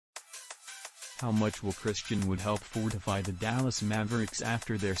How much will Christian Wood help fortify the Dallas Mavericks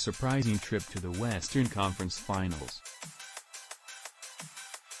after their surprising trip to the Western Conference Finals?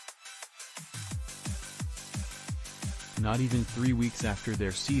 Not even 3 weeks after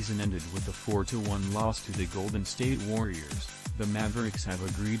their season ended with a 4-1 loss to the Golden State Warriors, the Mavericks have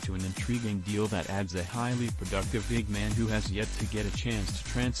agreed to an intriguing deal that adds a highly productive big man who has yet to get a chance to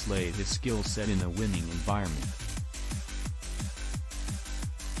translate his skill set in a winning environment.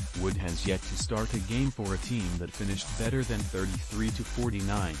 Wood has yet to start a game for a team that finished better than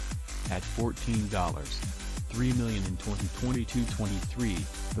 33-49, at $14.3 million in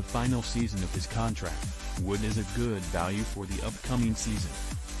 2022-23, the final season of his contract. Wood is a good value for the upcoming season.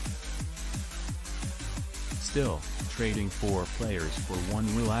 Still, trading 4 players for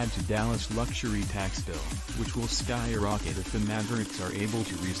one will add to Dallas' luxury tax bill, which will skyrocket if the Mavericks are able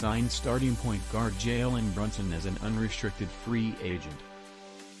to re-sign starting point guard Jalen Brunson as an unrestricted free agent.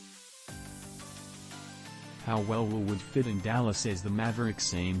 How well will Wood fit in Dallas as the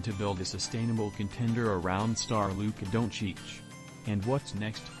Mavericks aim to build a sustainable contender around star Luka Doncic? And what's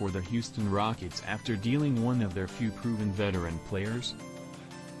next for the Houston Rockets after dealing one of their few proven veteran players?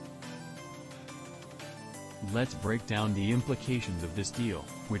 Let's break down the implications of this deal,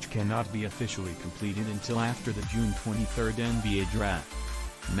 which cannot be officially completed until after the June 23 NBA Draft.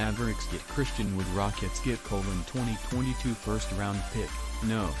 Mavericks get Christian Wood, Rockets get 2022 first-round pick,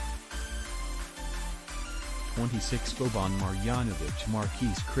 no. 26 Boban,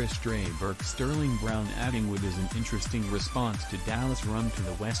 MarjanovicMarquese, ChrissTrey, BurkeSterling. BrownAdding. Wood is an interesting response to Dallas' run to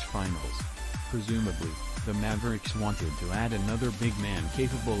the West Finals. Presumably, the Mavericks wanted to add another big man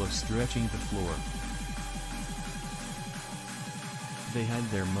capable of stretching the floor. They had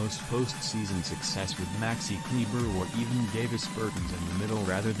their most postseason success with Maxi Kleber or even Davis Bertans in the middle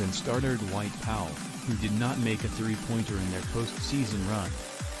rather than starter Dwight Powell, who did not make a three-pointer in their postseason run.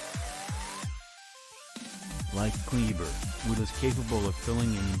 Like Kleber, Wood is capable of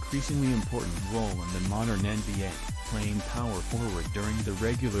filling an increasingly important role in the modern NBA, playing power forward during the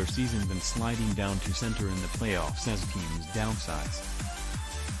regular season then sliding down to center in the playoffs as teams downsize.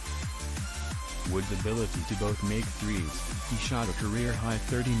 Wood's ability to both make threes, he shot a career-high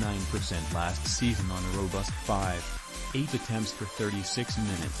 39% last season on a robust 5.8 attempts for 36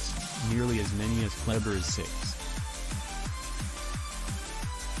 minutes, nearly as many as Kleber's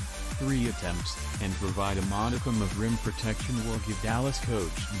 6.3 attempts, and provide a modicum of rim protection will give Dallas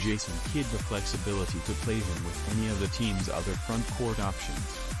coach Jason Kidd the flexibility to play him with any of the team's other front-court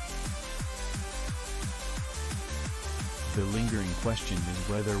options. The lingering question is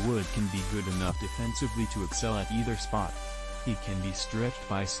whether Wood can be good enough defensively to excel at either spot. He can be stretched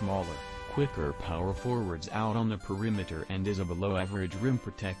by smaller, quicker power forwards out on the perimeter and is a below-average rim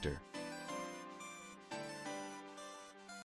protector.